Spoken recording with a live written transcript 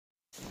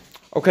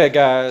Okay,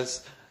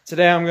 guys,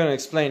 today I'm going to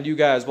explain to you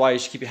guys why you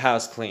should keep your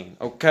house clean,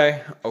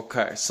 okay?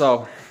 Okay,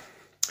 so,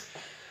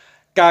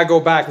 gotta go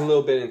back a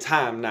little bit in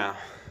time now.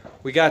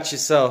 We got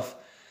yourself,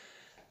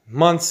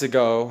 months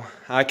ago,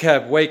 I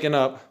kept waking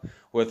up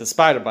with a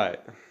spider bite.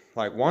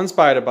 Like one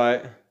spider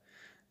bite,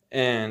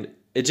 and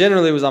it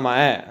generally was on my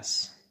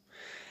ass.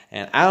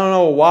 And I don't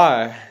know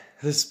why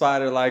this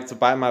spider liked to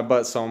bite my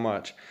butt so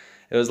much.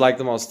 It was like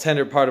the most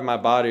tender part of my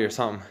body or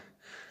something.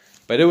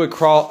 But it would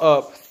crawl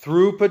up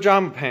through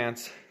pajama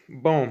pants.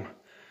 Boom.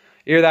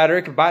 Either that or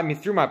it could bite me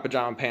through my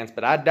pajama pants,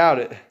 but I doubt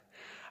it.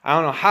 I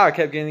don't know how I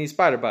kept getting these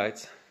spider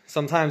bites.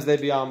 Sometimes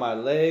they'd be on my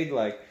leg,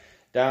 like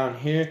down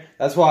here.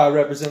 That's why I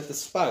represent the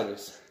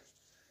spiders.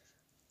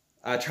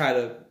 I try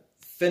to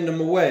fend them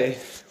away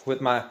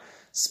with my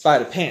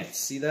spider pants.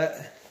 See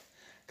that?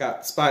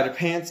 Got spider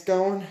pants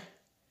going.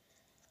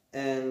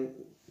 And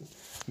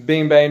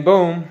bing, bang,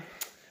 boom.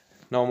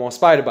 No more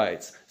spider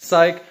bites.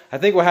 Psych. I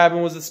think what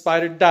happened was the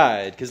spider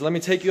died. Because let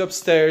me take you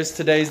upstairs.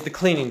 Today's the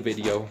cleaning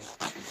video.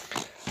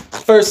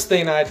 First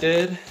thing I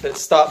did that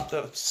stopped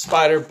the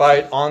spider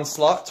bite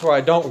onslaught to where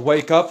I don't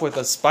wake up with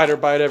a spider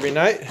bite every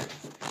night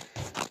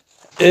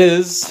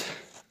is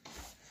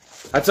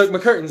I took my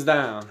curtains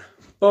down.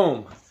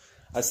 Boom.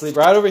 I sleep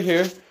right over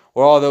here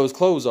where all those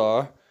clothes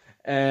are.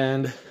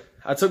 And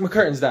I took my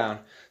curtains down.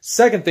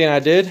 Second thing I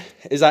did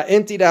is I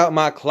emptied out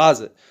my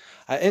closet.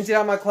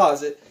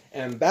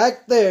 And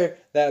back there,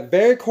 that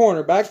very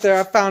corner, back there,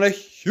 I found a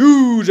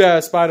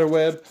huge-ass spider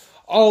web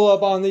all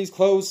up on these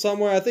clothes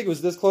somewhere. I think it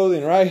was this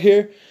clothing right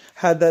here.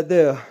 Had that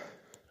there.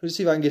 Let's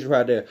see if I can get you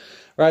right there.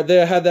 Right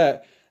there, I had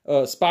that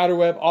spider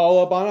web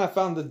all up on it. I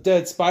found the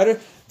dead spider.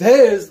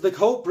 There's the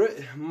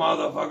culprit,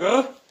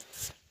 motherfucker.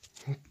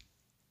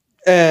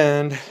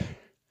 And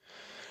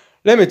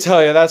let me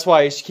tell you, that's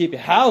why you should keep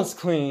your house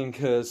clean,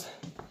 because...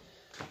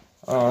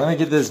 Oh, let me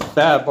get this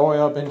bad boy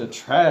up into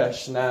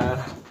trash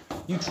now.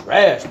 You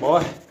trash,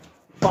 boy.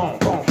 Boom,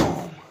 boom,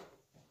 boom.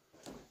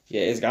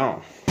 Yeah, it's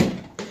gone.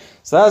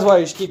 So that's why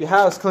you should keep your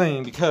house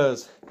clean,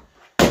 because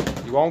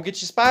you won't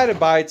get your spider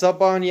bites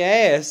up on your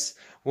ass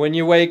when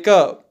you wake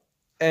up.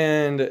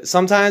 And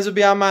sometimes it'll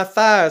be on my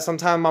thigh,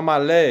 sometimes on my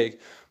leg.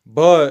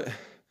 But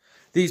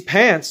these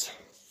pants,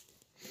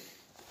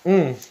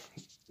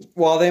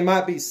 while they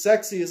might be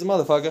sexy as a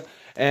motherfucker,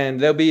 and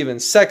they'll be even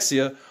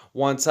sexier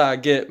once I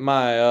get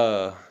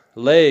my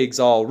legs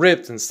all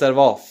ripped instead of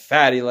all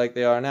fatty like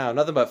they are now.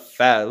 Nothing but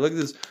fat. Look at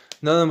this.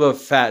 Nothing but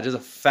fat. Just a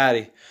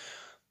fatty.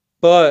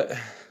 But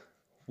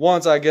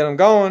once I get them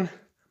going,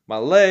 my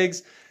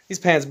legs, these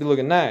pants be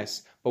looking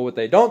nice. But what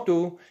they don't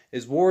do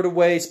is ward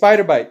away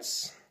spider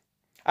bites.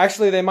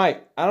 Actually, they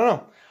might. I don't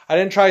know. I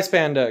didn't try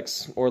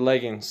spandex or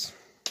leggings.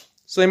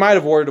 So they might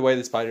have warded away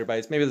the spider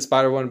bites. Maybe the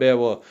spider wouldn't be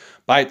able to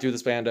bite through the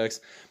spandex.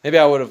 Maybe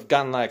I would have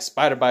gotten like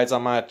spider bites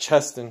on my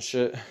chest and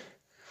shit.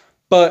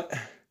 But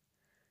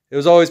it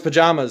was always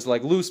pajamas,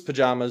 like loose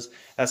pajamas.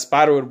 That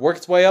spider would work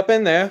its way up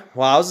in there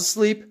while I was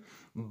asleep,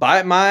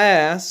 bite my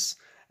ass,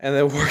 and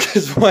then work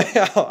its way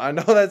out. I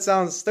know that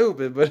sounds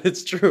stupid, but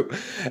it's true.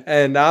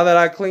 And now that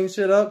I clean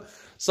shit up,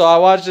 so I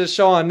watched this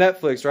show on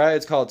Netflix, right?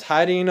 It's called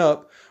Tidying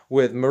Up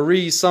with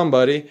Marie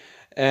somebody.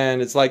 And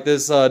it's like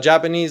this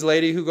Japanese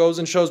lady who goes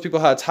and shows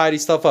people how to tidy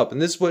stuff up.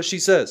 And this is what she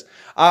says.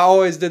 I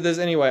always did this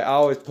anyway. I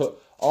always put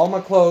all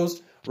my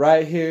clothes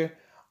right here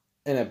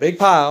in a big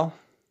pile.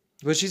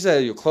 But she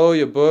said your clothes,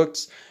 your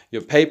books,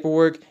 your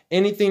paperwork,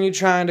 anything you're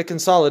trying to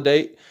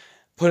consolidate,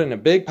 put in a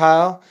big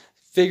pile,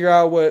 figure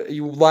out what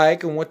you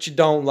like and what you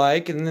don't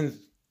like, and then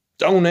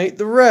donate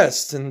the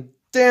rest. And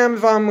damn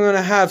if I'm going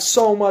to have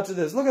so much of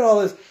this. Look at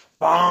all this.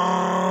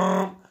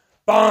 Bum,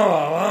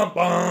 bum,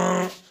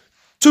 bum.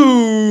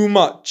 Too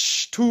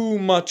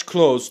much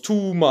clothes,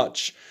 too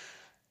much.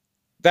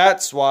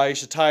 That's why you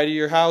should tidy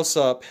your house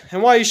up.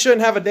 And why you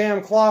shouldn't have a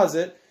damn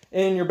closet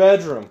in your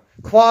bedroom.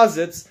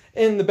 Closets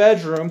in the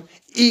bedroom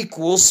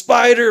equals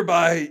spider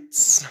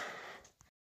bites.